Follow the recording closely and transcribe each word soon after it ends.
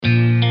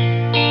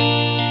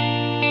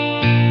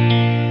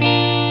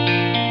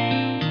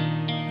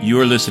You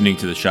are listening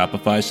to the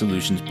Shopify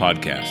Solutions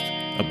Podcast,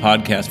 a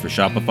podcast for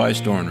Shopify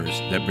store owners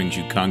that brings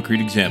you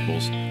concrete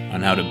examples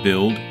on how to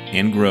build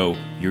and grow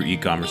your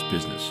e-commerce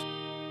business.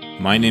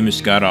 My name is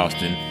Scott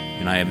Austin,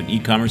 and I have an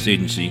e-commerce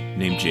agency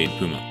named Jade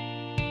Puma.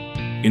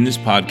 In this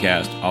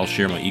podcast, I'll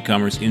share my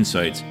e-commerce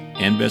insights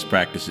and best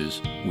practices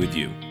with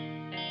you.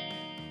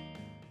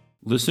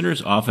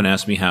 Listeners often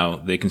ask me how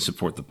they can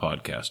support the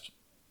podcast.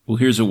 Well,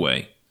 here's a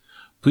way.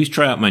 Please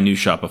try out my new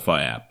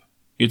Shopify app.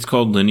 It's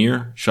called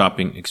Linear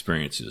Shopping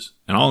Experiences,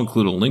 and I'll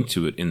include a link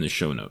to it in the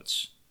show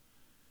notes.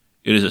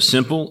 It is a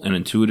simple and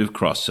intuitive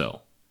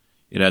cross-sell.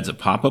 It adds a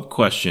pop-up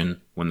question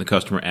when the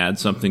customer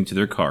adds something to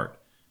their cart,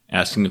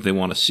 asking if they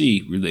want to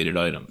see related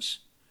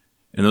items.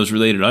 And those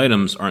related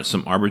items aren't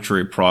some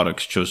arbitrary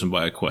products chosen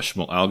by a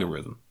questionable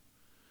algorithm.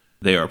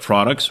 They are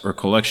products or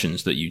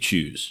collections that you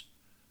choose.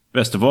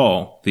 Best of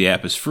all, the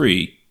app is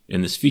free,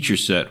 and this feature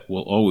set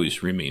will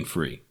always remain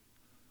free.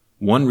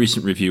 One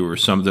recent reviewer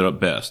summed it up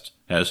best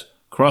as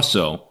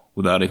cross-sell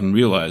without even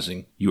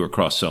realizing you are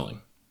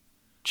cross-selling.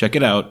 Check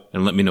it out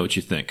and let me know what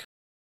you think.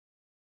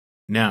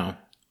 Now,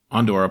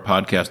 onto our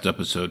podcast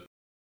episode.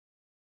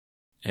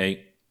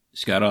 Hey,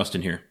 Scott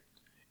Austin here.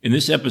 In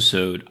this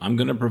episode, I'm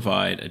going to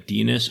provide a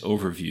DNS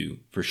overview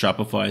for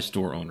Shopify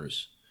store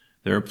owners.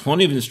 There are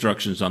plenty of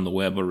instructions on the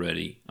web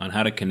already on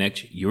how to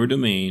connect your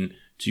domain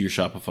to your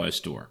Shopify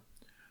store.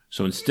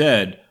 So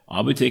instead,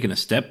 I'll be taking a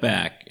step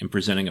back and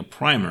presenting a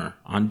primer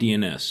on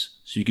DNS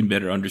so you can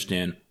better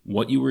understand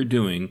what you are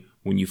doing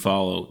when you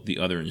follow the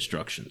other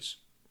instructions.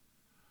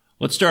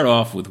 Let's start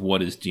off with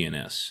what is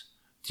DNS.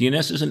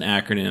 DNS is an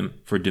acronym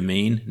for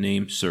Domain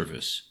Name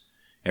Service.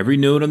 Every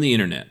node on the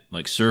internet,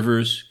 like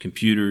servers,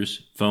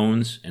 computers,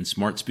 phones, and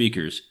smart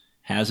speakers,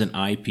 has an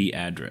IP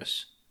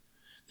address.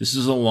 This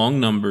is a long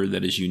number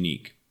that is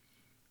unique.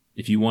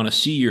 If you want to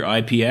see your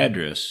IP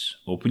address,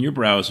 open your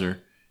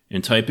browser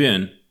and type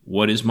in,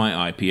 "What is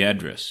my IP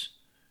address?"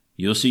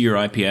 You'll see your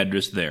IP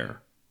address there.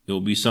 It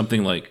will be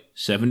something like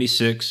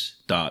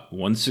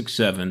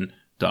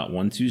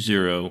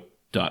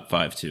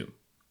 76.167.120.52.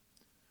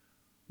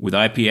 With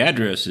IP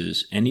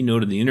addresses, any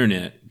node of the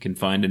internet can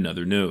find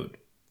another node.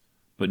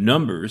 But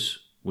numbers,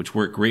 which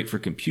work great for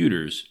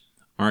computers,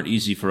 aren't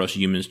easy for us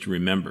humans to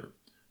remember.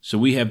 So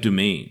we have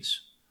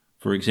domains.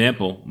 For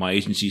example, my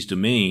agency's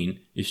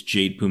domain is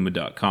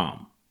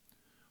jadepuma.com.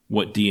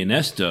 What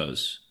DNS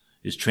does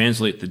is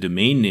translate the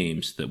domain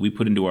names that we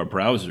put into our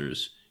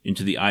browsers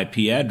into the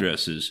IP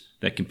addresses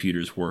that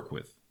computers work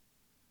with.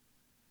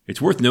 It's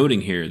worth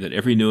noting here that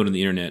every node on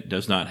the internet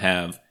does not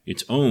have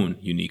its own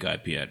unique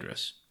IP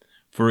address.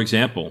 For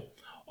example,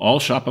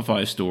 all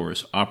Shopify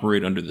stores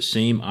operate under the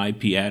same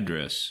IP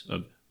address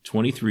of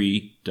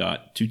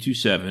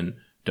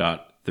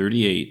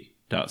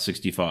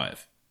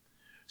 23.227.38.65.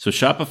 So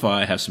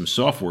Shopify has some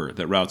software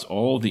that routes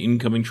all of the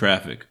incoming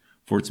traffic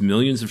for its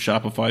millions of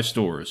Shopify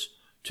stores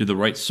to the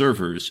right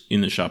servers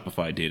in the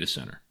Shopify data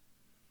center.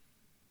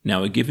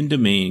 Now, a given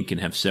domain can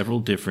have several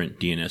different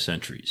DNS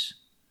entries.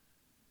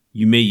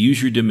 You may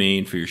use your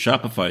domain for your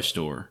Shopify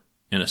store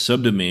and a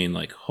subdomain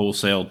like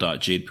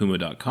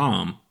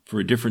wholesale.jadepuma.com for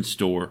a different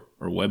store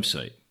or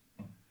website.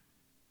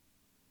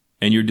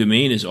 And your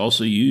domain is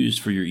also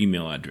used for your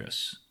email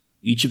address.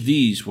 Each of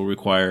these will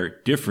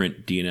require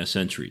different DNS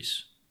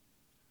entries.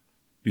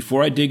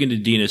 Before I dig into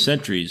DNS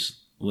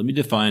entries, let me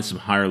define some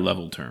higher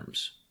level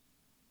terms.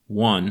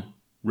 1.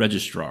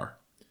 Registrar.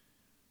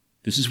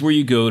 This is where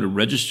you go to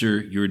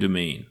register your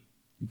domain.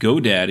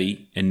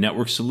 GoDaddy and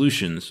Network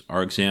Solutions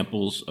are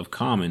examples of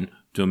common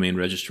domain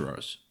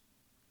registrars.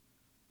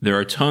 There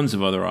are tons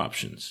of other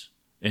options,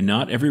 and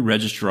not every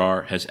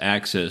registrar has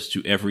access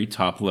to every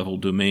top-level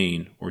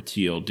domain or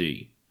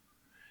TLD.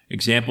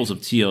 Examples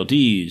of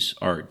TLDs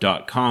are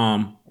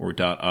 .com or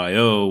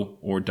 .io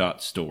or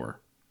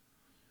 .store.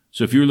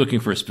 So if you're looking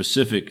for a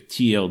specific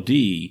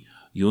TLD,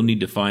 you'll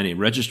need to find a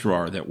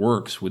registrar that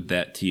works with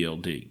that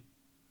TLD.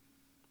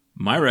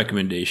 My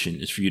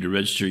recommendation is for you to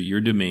register your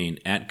domain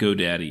at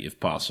GoDaddy if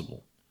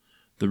possible.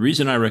 The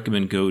reason I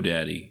recommend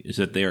GoDaddy is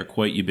that they are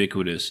quite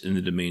ubiquitous in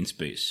the domain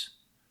space.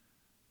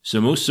 So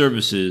most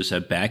services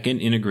have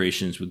back-end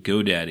integrations with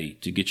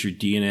GoDaddy to get your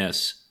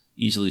DNS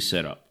easily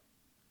set up.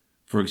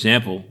 For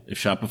example, if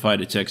Shopify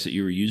detects that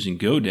you are using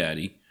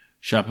GoDaddy,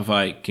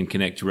 Shopify can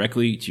connect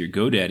directly to your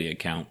GoDaddy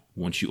account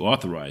once you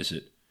authorize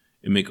it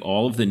and make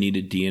all of the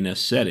needed DNS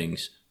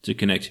settings to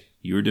connect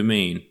your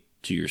domain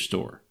to your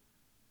store.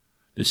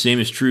 The same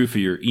is true for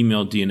your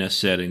email DNS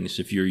settings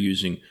if you're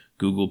using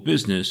Google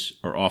Business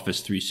or Office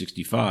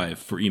 365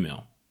 for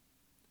email.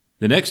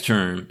 The next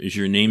term is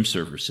your name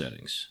server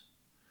settings.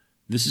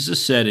 This is a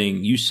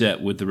setting you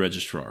set with the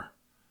registrar.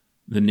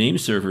 The name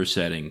server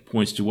setting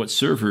points to what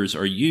servers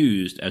are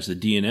used as the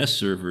DNS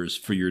servers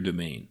for your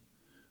domain.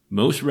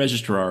 Most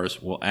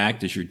registrars will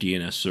act as your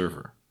DNS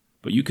server,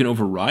 but you can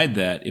override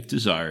that if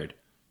desired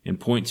and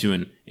point to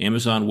an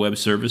Amazon Web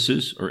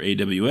Services or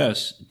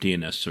AWS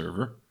DNS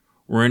server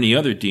or any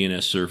other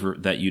DNS server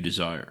that you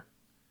desire.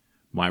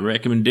 My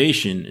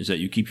recommendation is that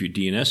you keep your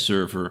DNS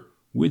server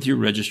with your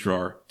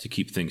registrar to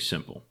keep things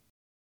simple.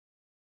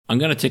 I'm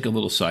going to take a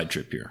little side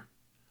trip here.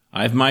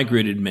 I've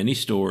migrated many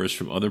stores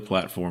from other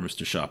platforms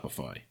to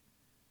Shopify,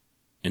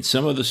 and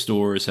some of the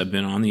stores have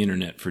been on the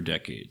internet for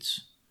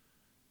decades.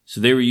 So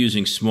they were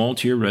using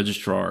small-tier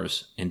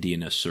registrars and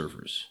DNS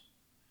servers.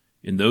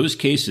 In those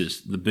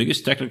cases, the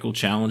biggest technical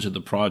challenge of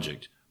the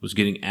project was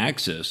getting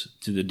access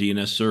to the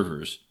DNS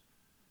servers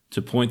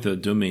to point the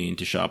domain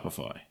to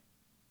Shopify.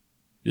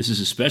 This is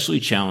especially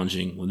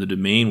challenging when the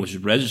domain was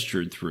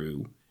registered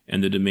through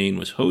and the domain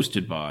was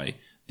hosted by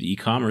the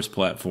e-commerce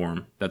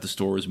platform that the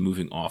store is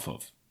moving off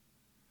of.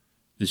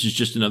 This is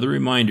just another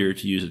reminder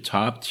to use a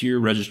top-tier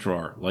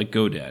registrar like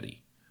GoDaddy.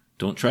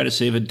 Don't try to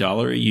save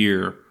 $1 a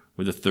year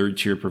with a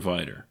third-tier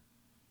provider.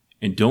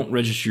 And don't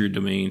register your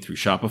domain through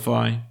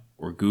Shopify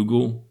or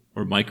Google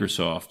or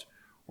Microsoft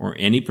or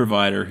any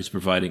provider who's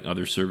providing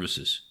other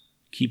services.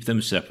 Keep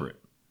them separate.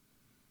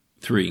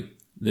 3.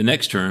 The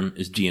next term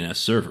is DNS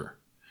server.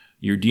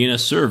 Your DNS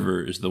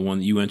server is the one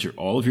that you enter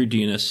all of your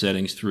DNS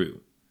settings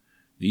through.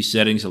 These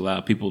settings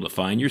allow people to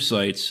find your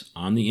sites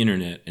on the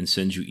internet and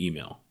send you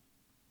email.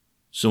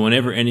 So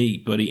whenever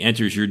anybody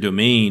enters your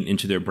domain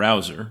into their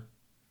browser,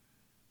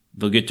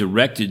 they'll get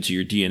directed to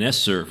your DNS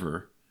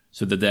server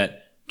so that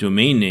that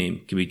domain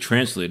name can be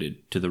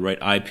translated to the right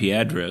IP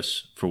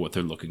address for what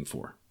they're looking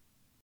for.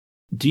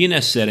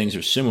 DNS settings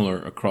are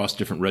similar across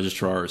different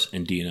registrars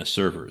and DNS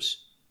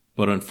servers,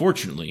 but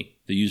unfortunately,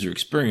 the user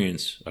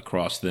experience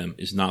across them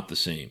is not the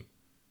same.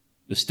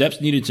 The steps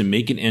needed to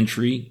make an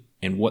entry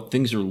and what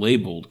things are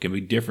labeled can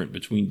be different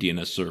between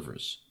DNS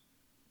servers.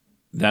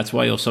 That's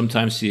why you'll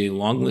sometimes see a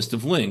long list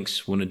of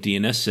links when a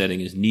DNS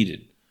setting is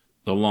needed.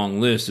 The long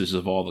list is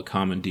of all the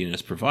common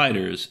DNS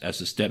providers, as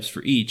the steps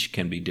for each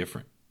can be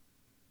different.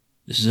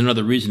 This is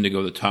another reason to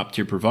go with a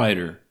top-tier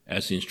provider,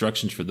 as the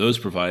instructions for those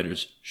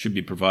providers should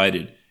be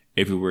provided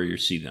everywhere you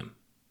see them.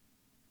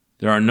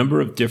 There are a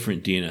number of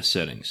different DNS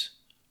settings.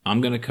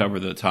 I'm going to cover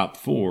the top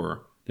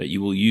 4 that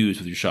you will use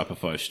with your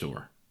Shopify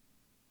store.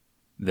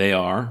 They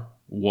are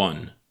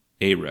 1.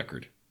 A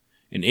record.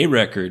 An A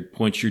record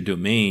points your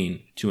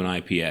domain to an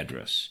IP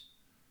address.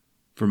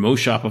 For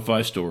most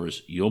Shopify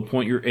stores, you'll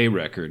point your A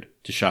record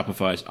to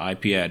Shopify's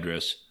IP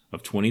address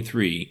of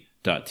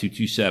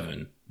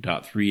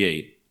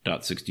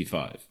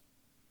 23.227.38.65.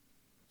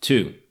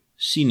 2.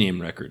 CNAME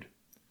record.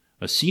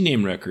 A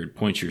CNAME record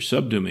points your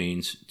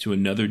subdomains to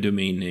another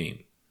domain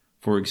name.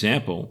 For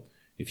example,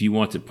 if you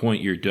want to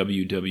point your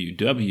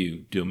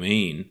www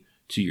domain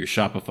to your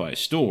Shopify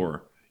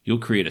store, you'll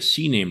create a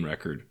CNAME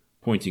record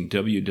pointing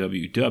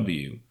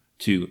www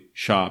to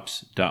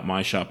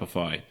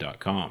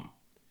shops.myshopify.com.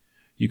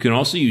 You can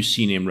also use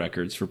CNAME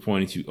records for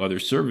pointing to other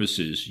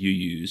services you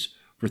use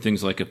for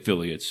things like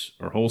affiliates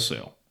or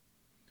wholesale.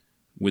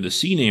 With a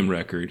CNAME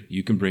record,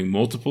 you can bring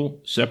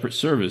multiple separate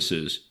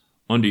services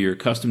under your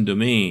custom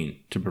domain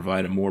to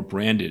provide a more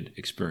branded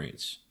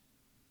experience.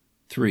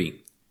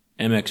 3.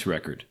 MX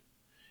record.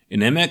 An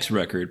MX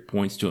record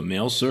points to a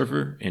mail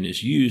server and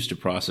is used to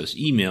process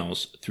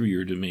emails through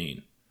your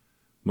domain.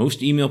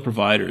 Most email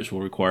providers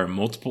will require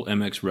multiple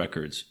MX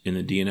records in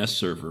the DNS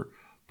server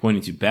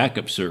pointing to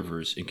backup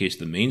servers in case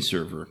the main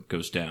server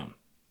goes down.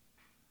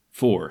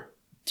 4.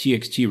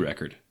 TXT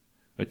record.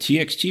 A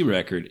TXT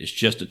record is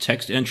just a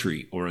text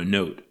entry or a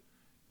note.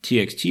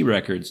 TXT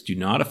records do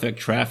not affect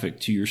traffic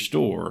to your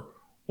store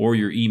or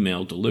your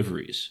email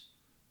deliveries,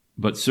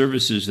 but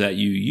services that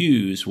you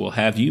use will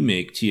have you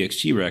make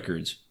TXT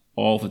records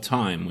all the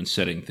time when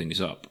setting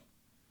things up.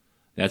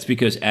 That's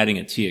because adding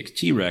a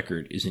TXT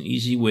record is an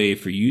easy way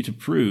for you to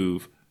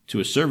prove to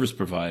a service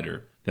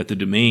provider that the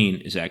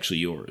domain is actually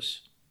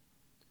yours.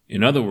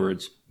 In other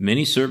words,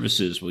 many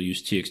services will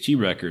use TXT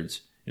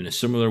records in a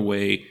similar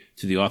way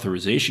to the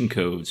authorization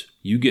codes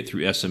you get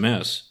through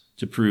SMS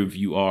to prove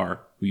you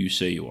are who you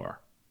say you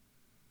are.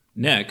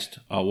 Next,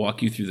 I'll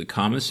walk you through the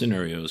common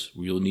scenarios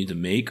where you'll need to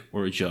make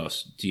or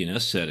adjust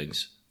DNS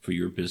settings for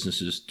your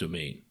business's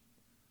domain.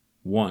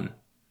 1.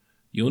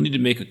 You'll need to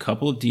make a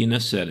couple of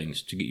DNS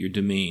settings to get your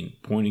domain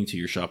pointing to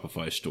your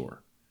Shopify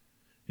store.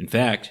 In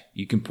fact,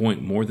 you can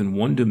point more than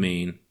one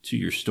domain to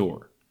your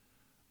store.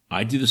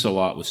 I do this a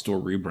lot with store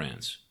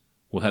rebrands.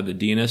 We'll have the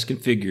DNS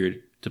configured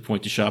to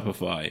point to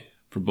Shopify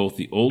for both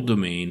the old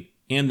domain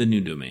and the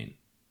new domain.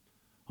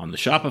 On the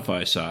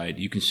Shopify side,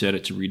 you can set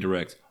it to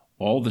redirect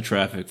all the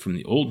traffic from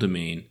the old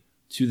domain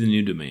to the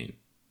new domain.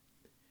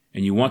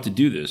 And you want to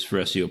do this for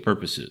SEO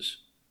purposes.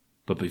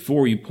 But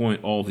before you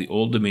point all of the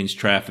old domain's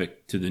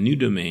traffic to the new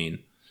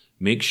domain,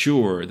 make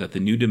sure that the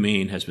new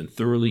domain has been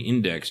thoroughly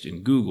indexed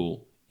in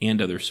Google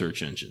and other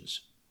search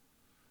engines.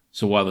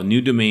 So while the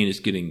new domain is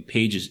getting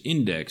pages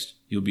indexed,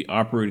 you'll be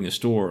operating the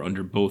store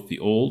under both the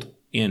old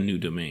and new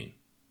domain.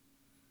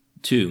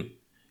 2.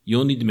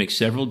 You'll need to make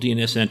several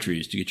DNS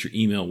entries to get your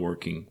email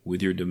working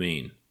with your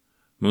domain.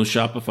 Most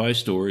Shopify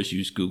stores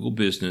use Google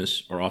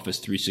Business or Office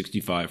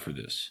 365 for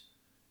this,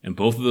 and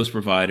both of those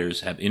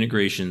providers have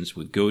integrations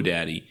with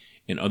GoDaddy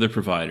and other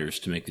providers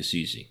to make this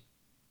easy.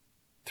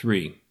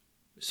 3.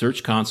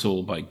 Search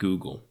Console by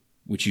Google,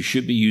 which you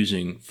should be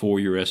using for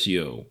your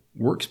SEO,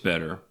 works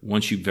better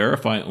once you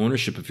verify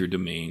ownership of your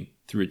domain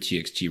through a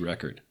TXT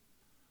record.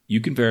 You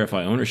can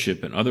verify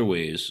ownership in other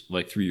ways,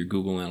 like through your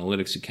Google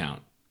Analytics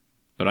account.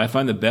 But I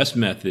find the best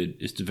method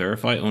is to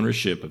verify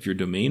ownership of your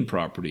domain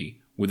property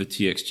with a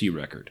TXT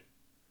record.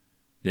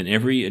 Then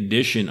every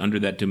addition under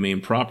that domain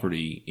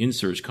property in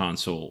Search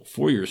Console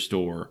for your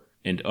store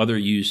and other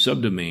used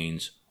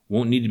subdomains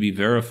won't need to be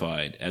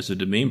verified, as the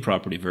domain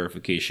property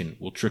verification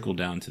will trickle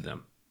down to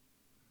them.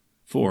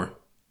 4.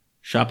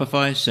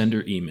 Shopify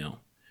Sender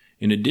Email.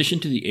 In addition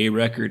to the A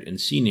record and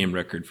CNAME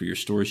record for your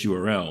store's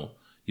URL,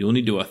 you'll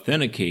need to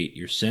authenticate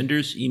your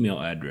sender's email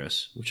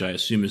address, which I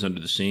assume is under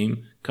the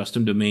same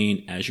custom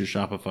domain as your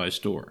Shopify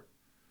store.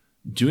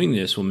 Doing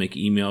this will make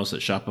emails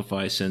that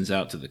Shopify sends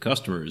out to the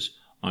customers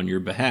on your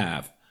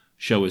behalf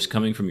show as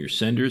coming from your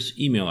sender's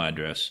email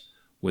address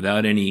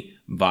without any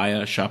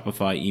via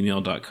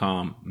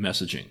shopifyemail.com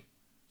messaging,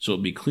 so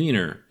it'll be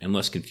cleaner and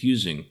less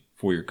confusing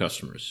for your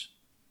customers.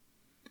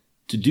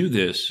 To do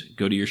this,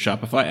 go to your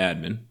Shopify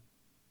admin,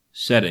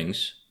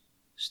 Settings,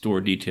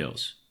 Store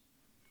Details.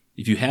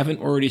 If you haven't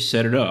already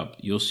set it up,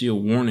 you'll see a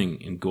warning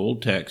in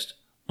gold text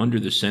under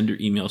the sender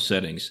email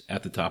settings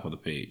at the top of the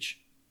page.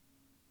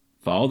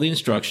 Follow the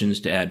instructions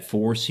to add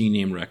 4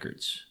 CNAME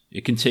records.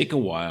 It can take a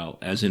while,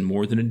 as in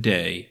more than a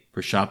day,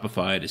 for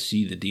Shopify to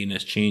see the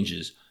DNS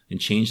changes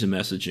and change the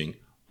messaging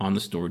on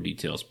the store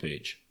details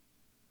page.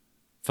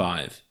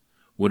 5.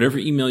 Whatever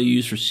email you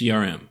use for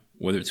CRM,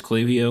 whether it's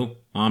Klaviyo,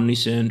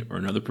 OmniSend, or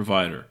another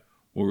provider,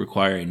 will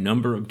require a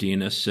number of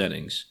DNS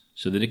settings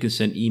so that it can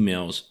send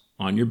emails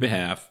on your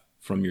behalf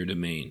from your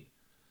domain.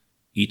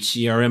 Each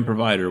CRM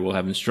provider will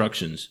have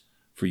instructions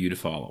for you to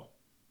follow.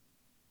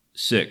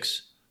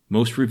 6.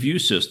 Most review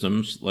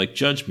systems, like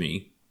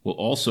JudgeMe, will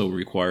also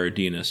require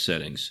DNS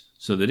settings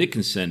so that it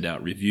can send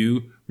out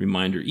review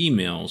reminder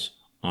emails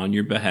on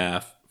your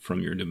behalf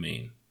from your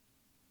domain.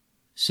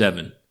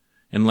 7.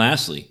 And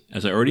lastly,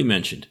 as I already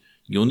mentioned,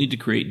 you'll need to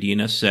create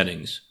DNS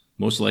settings,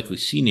 most likely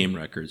CNAME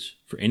records,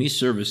 for any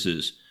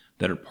services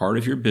that are part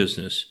of your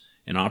business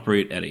and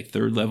operate at a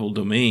third-level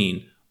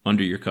domain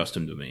under your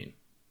custom domain.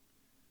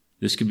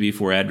 This could be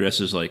for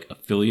addresses like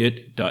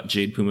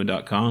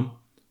affiliate.jadepuma.com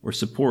or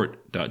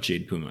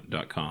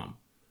support.jadepuma.com,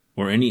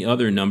 or any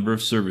other number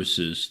of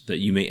services that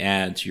you may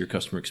add to your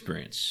customer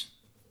experience.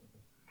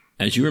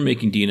 As you are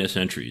making DNS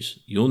entries,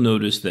 you'll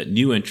notice that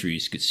new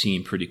entries get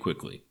seen pretty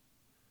quickly,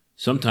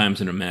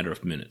 sometimes in a matter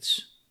of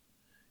minutes.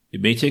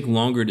 It may take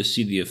longer to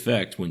see the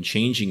effect when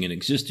changing an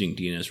existing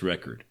DNS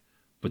record,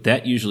 but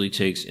that usually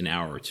takes an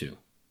hour or two.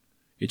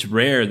 It's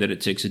rare that it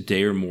takes a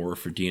day or more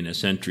for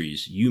DNS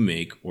entries you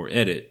make or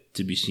edit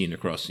to be seen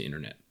across the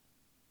internet.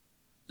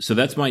 So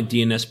that's my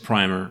DNS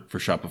primer for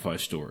Shopify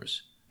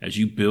stores. As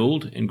you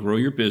build and grow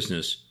your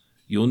business,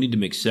 you'll need to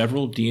make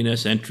several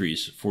DNS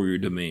entries for your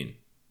domain.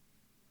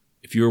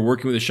 If you are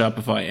working with a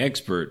Shopify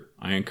expert,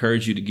 I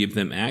encourage you to give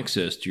them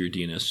access to your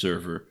DNS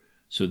server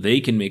so they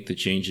can make the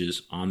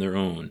changes on their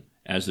own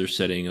as they're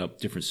setting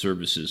up different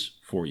services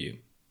for you.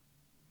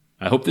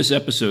 I hope this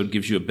episode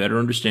gives you a better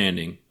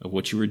understanding of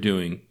what you are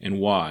doing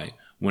and why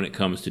when it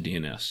comes to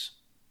DNS.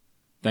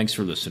 Thanks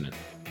for listening.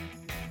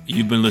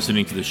 You've been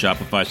listening to the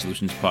Shopify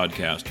Solutions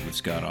Podcast with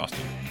Scott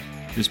Austin.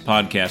 This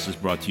podcast is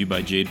brought to you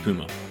by Jade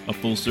Puma, a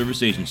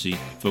full-service agency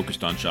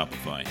focused on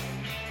Shopify.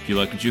 If you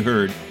like what you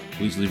heard,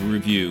 please leave a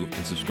review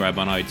and subscribe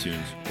on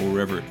iTunes or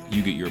wherever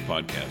you get your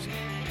podcast.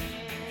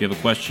 If you have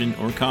a question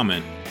or a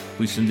comment,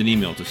 please send an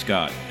email to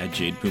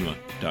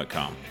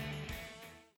scott@jadepuma.com.